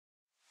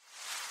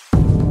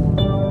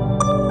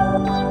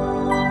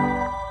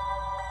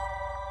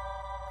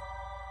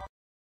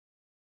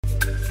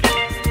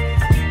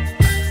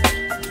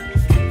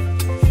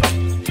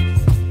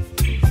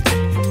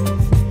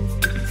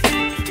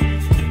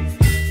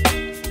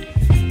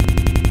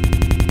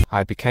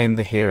I became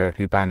the hero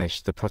who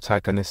banished the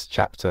protagonist.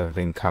 Chapter of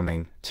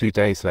Incoming. 2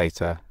 days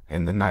later,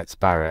 in the knight's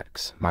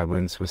barracks, my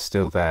wounds were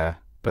still there,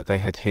 but they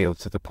had healed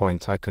to the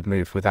point I could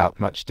move without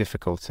much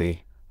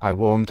difficulty. I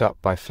warmed up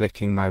by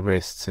flicking my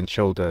wrists and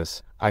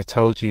shoulders. I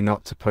told you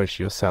not to push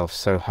yourself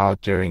so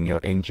hard during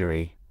your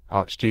injury.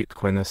 Archduke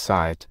Quinna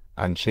sighed,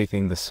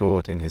 unsheathing the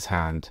sword in his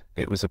hand.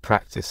 It was a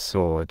practice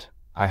sword.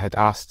 I had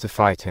asked to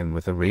fight him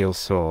with a real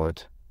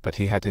sword, but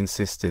he had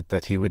insisted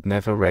that he would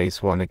never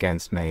raise one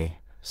against me,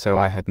 so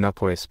I had no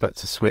choice but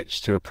to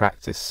switch to a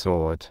practice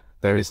sword.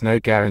 There is no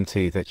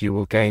guarantee that you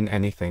will gain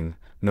anything,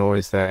 nor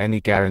is there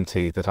any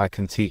guarantee that I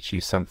can teach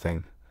you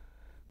something.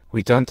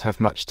 We don't have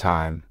much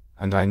time,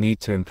 and I need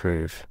to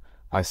improve,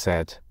 I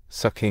said,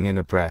 sucking in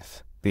a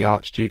breath. The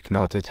Archduke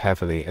nodded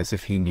heavily as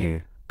if he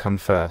knew. Come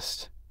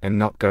first. I'm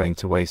not going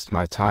to waste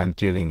my time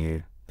dueling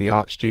you. The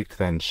Archduke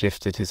then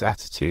shifted his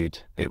attitude.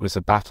 It was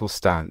a battle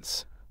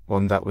stance,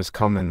 one that was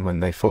common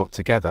when they fought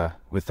together.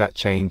 With that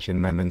change in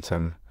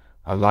momentum,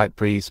 a light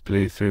breeze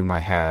blew through my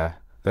hair.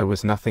 There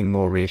was nothing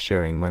more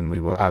reassuring when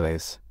we were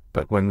allies,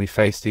 but when we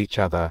faced each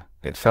other,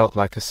 it felt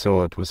like a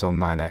sword was on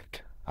my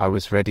neck. I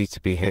was ready to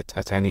be hit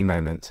at any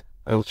moment.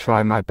 I'll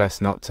try my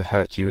best not to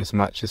hurt you as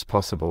much as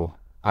possible,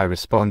 I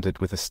responded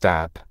with a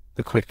stab,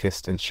 the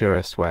quickest and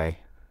surest way.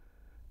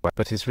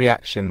 But his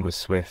reaction was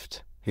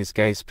swift, his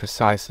gaze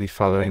precisely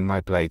following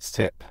my blade's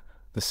tip.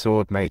 The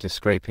sword made a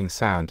scraping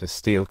sound as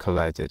steel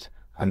collided,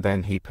 and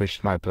then he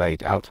pushed my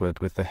blade outward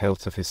with the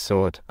hilt of his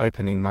sword,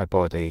 opening my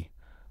body.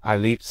 I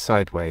leaped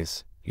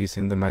sideways,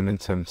 using the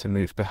momentum to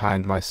move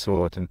behind my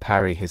sword and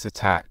parry his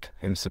attack.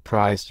 I'm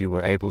surprised you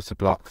were able to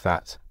block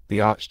that.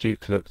 The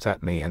Archduke looked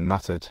at me and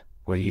muttered,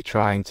 "Were you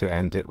trying to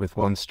end it with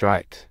one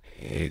strike?"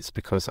 "It's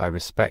because I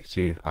respect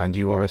you, and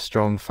you are a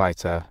strong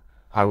fighter.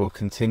 I will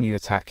continue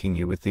attacking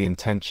you with the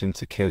intention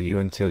to kill you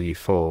until you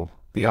fall."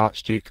 The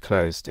Archduke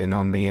closed in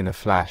on me in a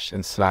flash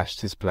and slashed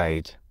his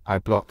blade. I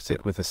blocked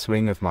it with a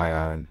swing of my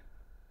own.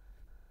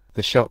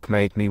 The shock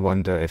made me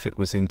wonder if it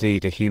was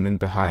indeed a human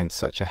behind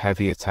such a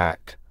heavy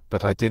attack,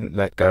 but I didn't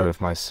let go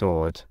of my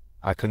sword.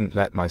 I couldn't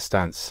let my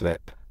stance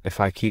slip. If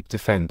I keep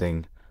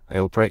defending,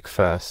 I'll break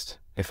first.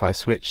 If I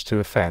switch to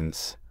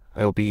offense,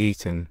 I'll be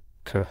eaten.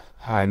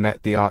 I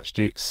met the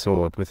Archduke's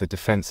sword with a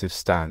defensive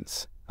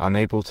stance.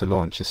 Unable to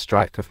launch a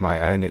strike of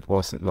my own, it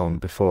wasn't long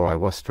before I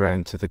was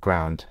thrown to the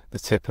ground. The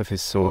tip of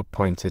his sword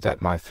pointed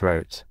at my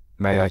throat.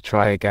 "May I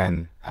try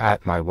again?"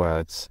 At my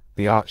words,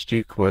 the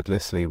Archduke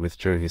wordlessly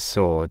withdrew his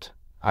sword.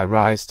 I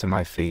rise to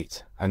my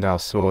feet, and our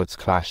swords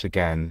clash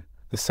again.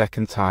 The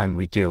second time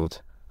we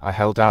dueled, I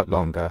held out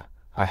longer.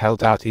 I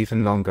held out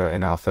even longer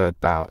in our third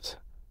bout.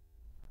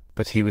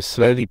 But he was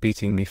slowly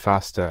beating me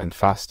faster and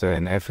faster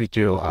in every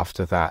duel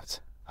after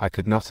that. I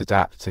could not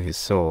adapt to his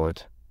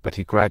sword, but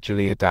he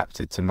gradually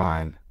adapted to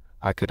mine.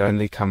 I could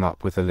only come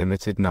up with a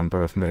limited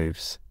number of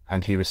moves,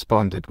 and he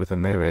responded with a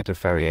myriad of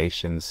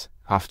variations.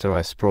 After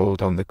I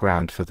sprawled on the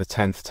ground for the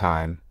 10th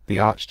time, the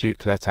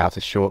Archduke let out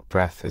a short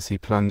breath as he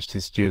plunged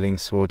his dueling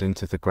sword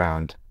into the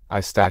ground.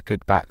 I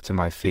staggered back to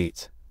my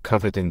feet,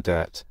 covered in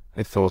dirt.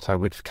 I thought I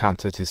would have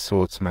countered his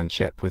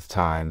swordsmanship with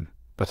time,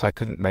 but I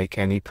couldn't make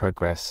any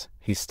progress.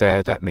 He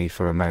stared at me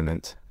for a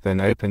moment, then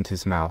opened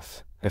his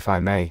mouth. "If I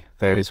may,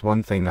 there is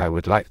one thing I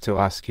would like to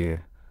ask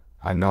you."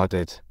 I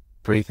nodded,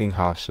 breathing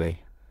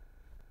harshly.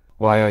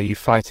 "Why are you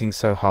fighting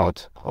so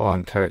hard?"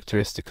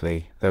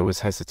 Uncharacteristically, there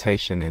was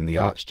hesitation in the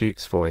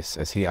Archduke's voice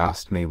as he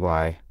asked me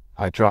why.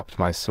 I dropped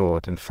my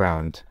sword and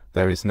frowned.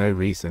 "There is no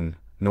reason,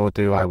 nor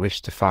do I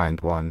wish to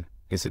find one.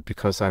 Is it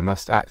because I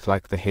must act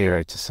like the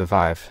hero to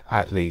survive?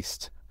 At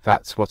least,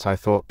 that's what I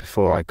thought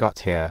before I got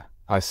here."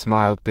 I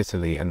smiled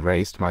bitterly and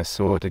raised my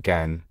sword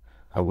again.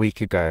 A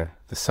week ago,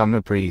 the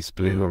summer breeze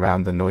blew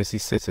around the noisy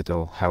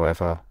citadel.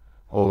 However,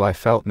 all I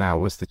felt now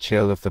was the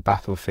chill of the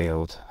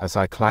battlefield. As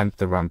I climbed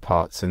the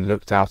ramparts and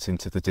looked out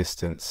into the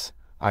distance,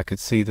 I could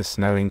see the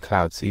snowing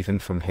clouds even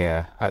from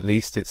here. "At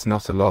least it's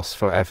not a loss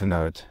for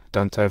Evernote.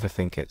 Don't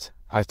overthink it,"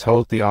 I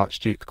told the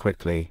Archduke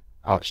quickly.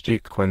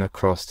 Archduke Quinna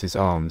crossed his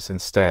arms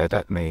and stared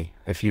at me.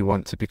 "If you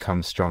want to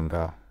become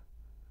stronger,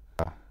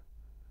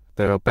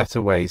 there are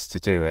better ways to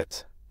do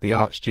it." The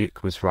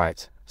Archduke was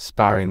right.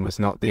 Sparring was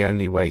not the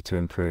only way to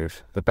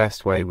improve. The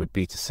best way would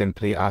be to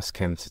simply ask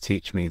him to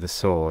teach me the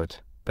sword.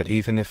 But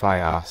even if I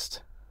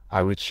asked,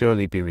 I would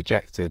surely be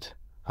rejected.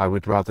 "I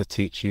would rather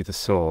teach you the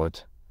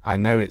sword. I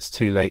know it's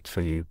too late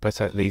for you, but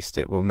at least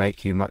it will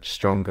make you much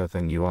stronger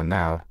than you are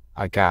now,"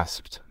 I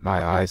gasped,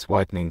 my eyes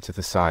widening to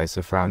the size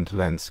of round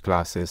lensed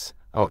glasses.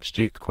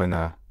 Archduke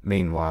Quinna,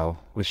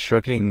 meanwhile, was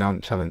shrugging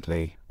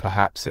nonchalantly.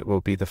 "Perhaps it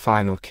will be the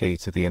final key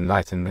to the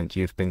enlightenment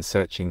you've been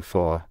searching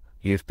for.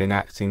 You've been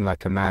acting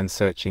like a man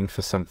searching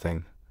for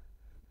something."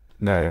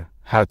 "No,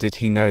 how did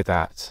he know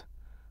that?"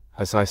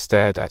 As I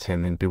stared at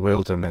him in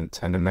bewilderment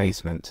and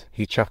amazement,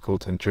 he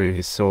chuckled and drew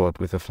his sword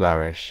with a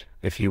flourish.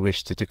 "If you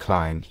wish to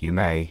decline, you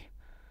may.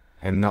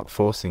 I'm not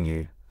forcing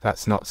you.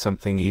 That's not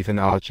something even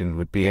Arjun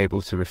would be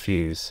able to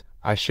refuse."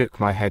 I shook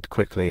my head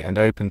quickly and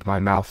opened my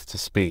mouth to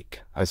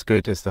speak. As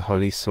good as the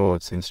Holy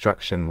Sword's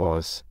instruction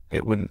was,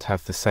 It wouldn't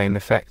have the same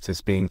effect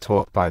as being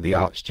taught by the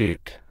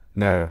Archduke.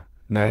 No,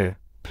 no,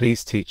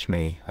 please teach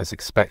me, as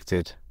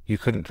expected. You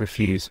couldn't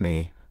refuse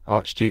me.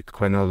 Archduke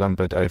Quinor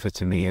lumbered over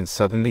to me and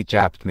suddenly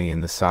jabbed me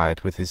in the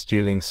side with his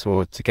dueling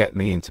sword to get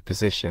me into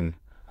position.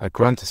 A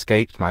grunt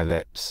escaped my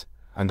lips,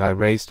 and I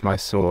raised my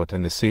sword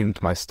and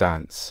assumed my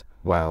stance.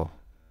 Well,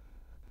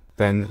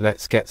 then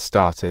let's get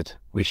started.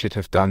 We should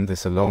have done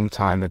this a long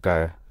time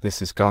ago.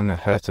 This is gonna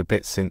hurt a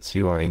bit since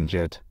you are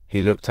injured.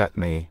 He looked at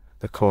me,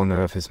 the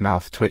corner of his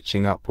mouth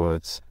twitching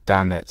upwards.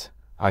 Damn it,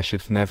 I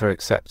should have never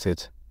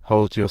accepted.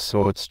 Hold your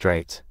sword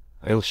straight.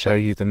 I'll show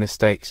you the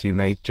mistakes you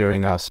made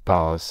during our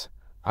spars.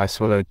 I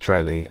swallowed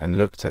drily and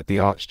looked at the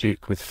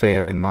Archduke with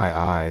fear in my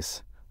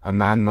eyes. A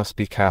man must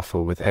be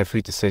careful with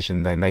every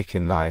decision they make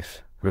in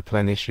life.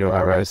 Replenish your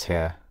arrows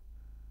here.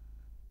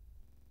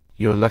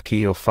 You're lucky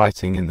you're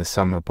fighting in the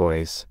summer,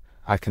 boys.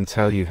 I can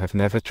tell you have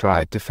never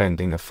tried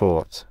defending a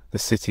fort. The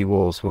city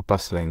walls were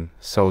bustling.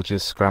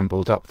 Soldiers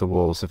scrambled up the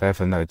walls of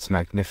Evernode's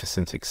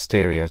magnificent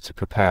exterior to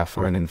prepare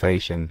for an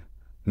invasion.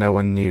 No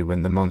one knew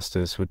when the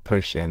monsters would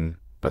push in,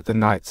 but the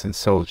knights and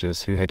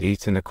soldiers who had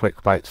eaten a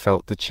quick bite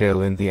felt the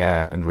chill in the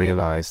air and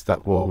realized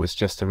that war was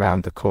just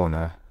around the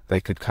corner.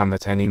 They could come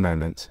at any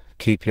moment.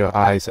 Keep your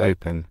eyes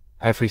open.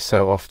 Every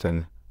so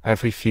often,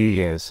 every few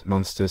years,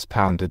 monsters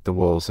pounded the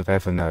walls of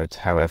Evernode.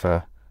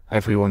 However,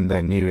 everyone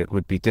there knew it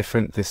would be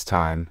different this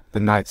time.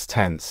 The knights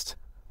tensed,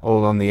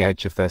 all on the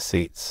edge of their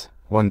seats,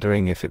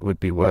 wondering if it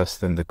would be worse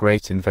than the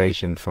great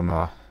invasion from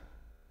a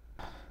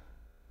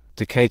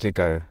decade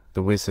ago.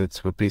 The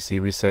wizards were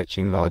busy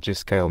researching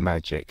larger-scale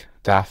magic.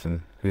 Daphne,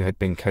 who had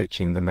been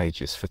coaching the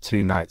mages for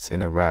 2 nights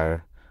in a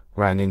row,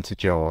 ran into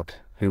Georg,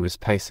 who was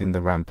pacing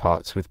the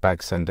ramparts with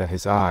bags under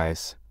his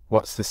eyes.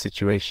 What's the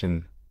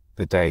situation?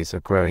 The days are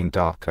growing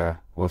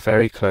darker. We're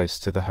very close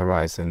to the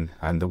horizon,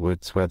 and the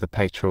woods where the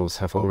patrols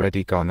have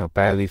already gone are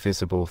barely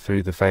visible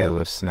through the veil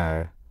of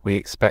snow. We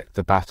expect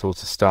the battle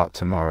to start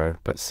tomorrow,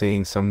 but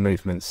seeing some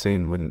movement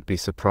soon wouldn't be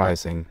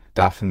surprising.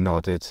 Daphne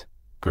nodded,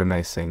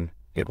 grimacing.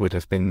 It would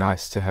have been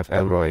nice to have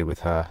Elroy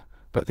with her,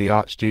 but the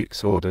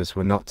Archduke's orders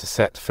were not to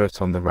set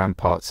foot on the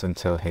ramparts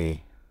until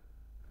he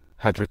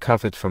had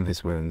recovered from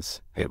his wounds.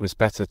 It was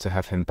better to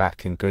have him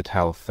back in good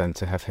health than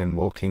to have him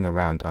walking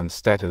around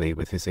unsteadily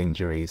with his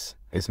injuries.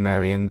 Is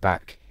Marion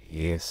back?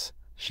 Yes.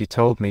 She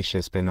told me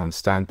she's been on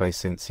standby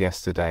since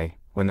yesterday.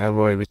 When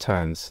Elroy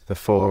returns, the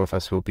 4 of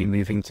us will be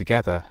moving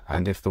together,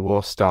 and if the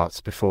war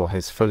starts before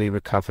he's fully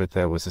recovered.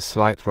 There was a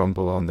slight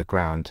rumble on the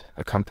ground,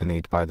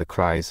 accompanied by the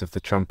cries of the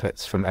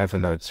trumpets from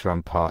Evernode's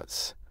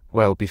ramparts.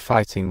 We'll be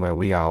fighting where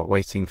we are,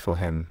 waiting for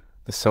him.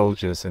 The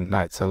soldiers and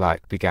knights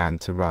alike began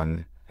to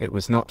run. It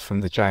was not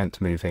from the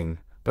giant moving,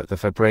 but the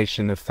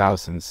vibration of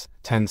thousands,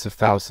 tens of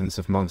thousands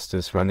of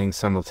monsters running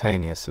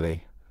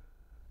simultaneously.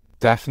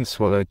 Daphne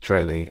swallowed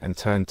drily and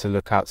turned to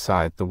look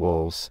outside the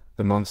walls.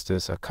 The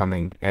monsters are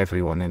coming.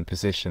 Everyone in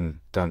position.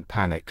 Don't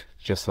panic,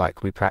 just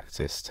like we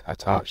practiced.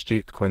 At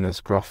Archduke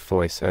Quinor's gruff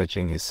voice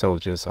urging his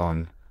soldiers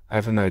on.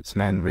 Evernode's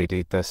men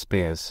readied their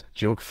spears.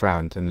 Georg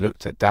frowned and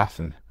looked at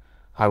Daphne.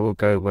 I will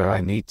go where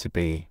I need to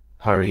be.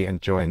 Hurry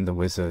and join the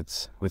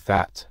wizards. With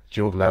that,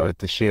 Georg lowered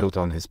the shield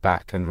on his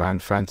back and ran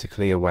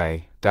frantically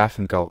away.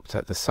 Daphne gulped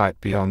at the sight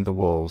beyond the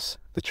walls.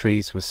 The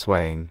trees were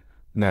swaying.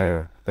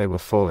 No, they were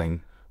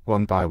falling,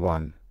 one by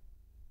one.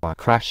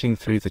 Crashing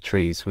through the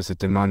trees was a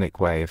demonic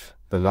wave.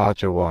 The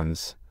larger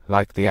ones,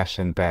 like the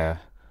Ashen Bear,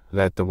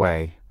 led the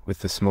way, with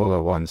the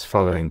smaller ones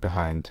following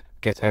behind.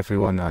 Get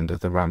everyone under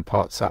the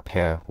ramparts up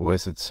here,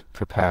 wizards.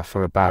 Prepare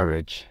for a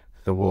barrage.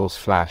 The walls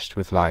flashed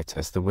with light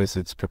as the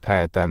wizards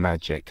prepared their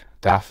magic.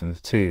 Daphne,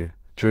 too,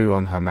 drew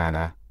on her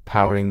mana,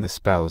 powering the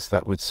spells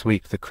that would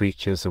sweep the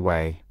creatures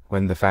away.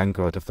 When the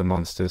vanguard of the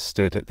monsters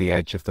stood at the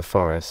edge of the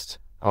forest,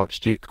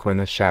 Archduke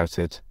Quinor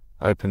shouted,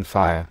 "Open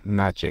fire!"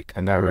 Magic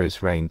and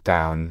arrows rained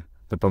down.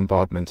 The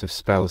bombardment of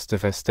spells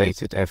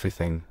devastated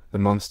everything. The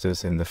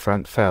monsters in the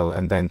front fell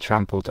and then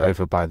trampled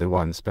over by the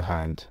ones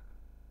behind.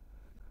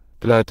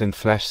 Blood and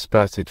flesh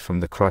spurted from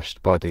the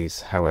crushed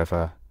bodies.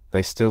 However,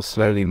 they still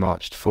slowly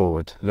marched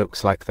forward.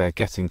 Looks like they're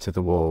getting to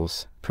the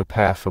walls.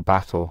 Prepare for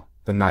battle.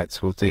 The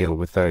knights will deal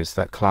with those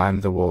that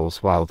climb the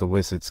walls while the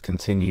wizards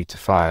continue to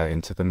fire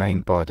into the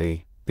main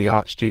body. The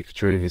Archduke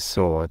drew his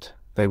sword.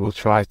 They will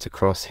try to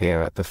cross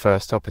here at the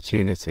first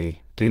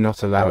opportunity. Do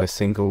not allow a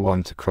single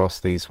one to cross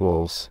these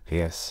walls.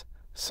 Yes,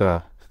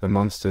 sir. The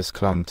monsters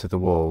clung to the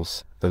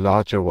walls. The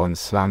larger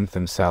ones slammed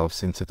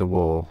themselves into the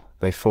wall.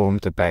 They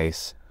formed a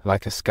base,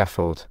 like a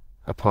scaffold,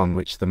 upon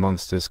which the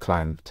monsters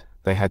climbed.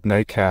 They had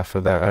no care for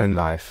their own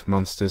life.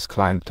 Monsters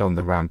climbed on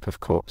the ramp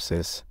of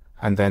corpses,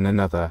 and then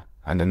another,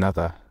 and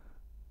another.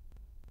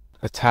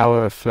 A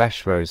tower of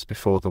flesh rose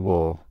before the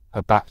wall.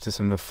 A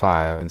baptism of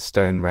fire and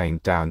stone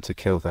rained down to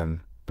kill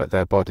them, but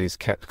their bodies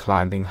kept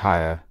climbing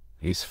higher.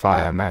 Use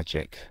fire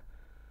magic.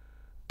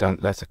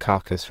 Don't let a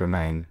carcass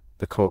remain.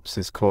 The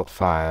corpses caught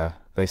fire.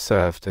 They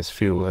served as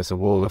fuel as a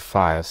wall of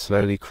fire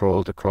slowly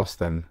crawled across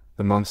them.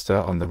 The monster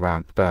on the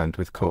ramp burned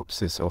with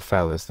corpses or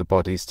fell as the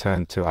bodies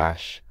turned to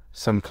ash.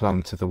 Some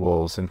clung to the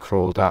walls and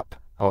crawled up.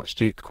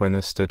 Archduke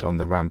Quina stood on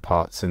the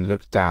ramparts and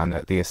looked down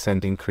at the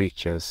ascending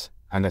creatures,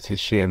 and at his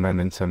sheer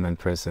momentum and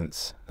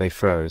presence, they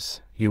froze.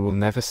 "You will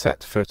never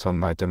set foot on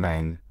my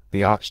domain."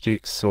 The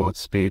Archduke's sword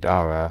spewed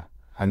aura,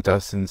 and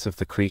dozens of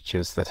the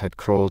creatures that had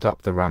crawled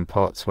up the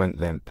ramparts went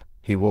limp.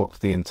 He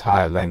walked the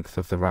entire length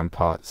of the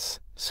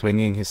ramparts,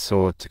 swinging his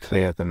sword to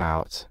clear them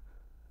out.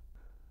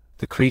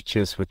 The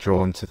creatures were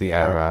drawn to the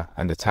area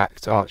and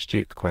attacked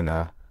Archduke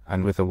Quina,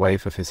 and with a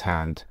wave of his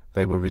hand,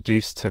 they were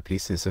reduced to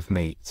pieces of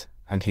meat,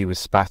 and he was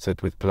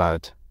spattered with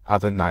blood.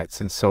 Other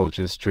knights and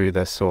soldiers drew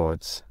their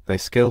swords. They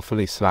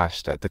skillfully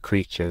slashed at the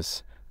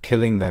creatures,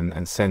 killing them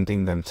and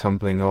sending them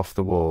tumbling off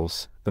the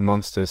walls. The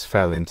monsters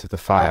fell into the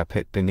fire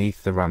pit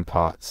beneath the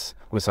ramparts.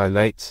 Was I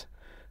late?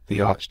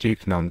 The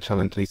Archduke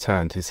nonchalantly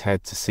turned his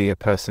head to see a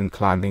person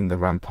climbing the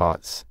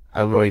ramparts.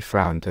 Elroy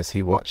frowned as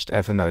he watched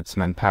Evernode's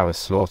manpower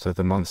slaughter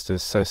the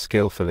monsters so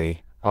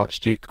skillfully.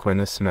 Archduke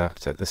Quina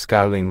smirked at the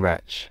scowling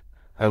wretch.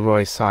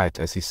 Elroy sighed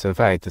as he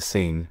surveyed the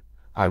scene.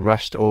 "I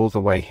rushed all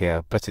the way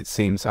here, but it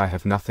seems I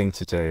have nothing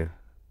to do."